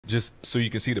just so you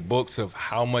can see the books of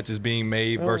how much is being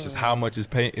made versus how much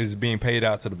is being paid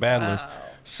out to the battlers.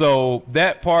 So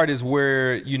that part is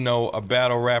where, you know, a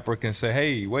battle rapper can say,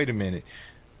 hey, wait a minute.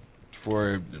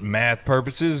 For math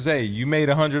purposes, hey, you made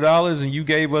 $100 and you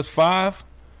gave us 5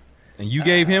 and you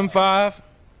gave him 5.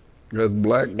 That's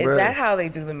black math. Is that how they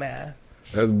do the math?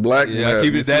 That's black math.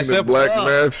 Keep it that simple. Black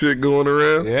math shit going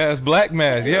around. Yeah, it's black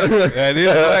math. Yeah, that is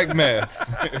black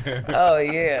math. Oh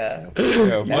yeah.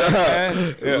 Yeah, black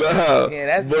math. Yeah,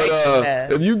 that's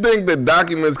math. If you think the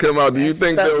documents come out, do you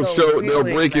think they'll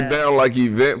break it down like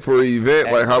event for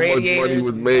event, like how much money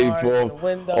was made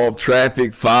off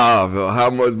traffic 5, or how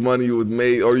much money was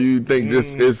made, or do you think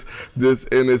just it's just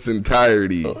in its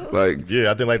entirety? Like, yeah,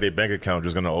 I think like their bank account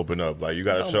just gonna open up. Like you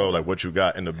gotta show like what you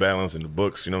got in the balance in the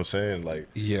books. You know what I'm saying? Like.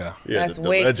 Yeah, that's the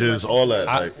ledgers, all that.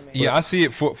 I see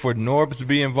it for Norbs to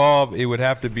be involved. It would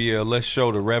have to be a let's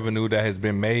show the revenue that has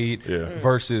been made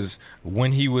versus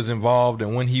when he was involved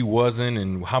and when he wasn't,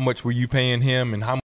 and how much were you paying him and how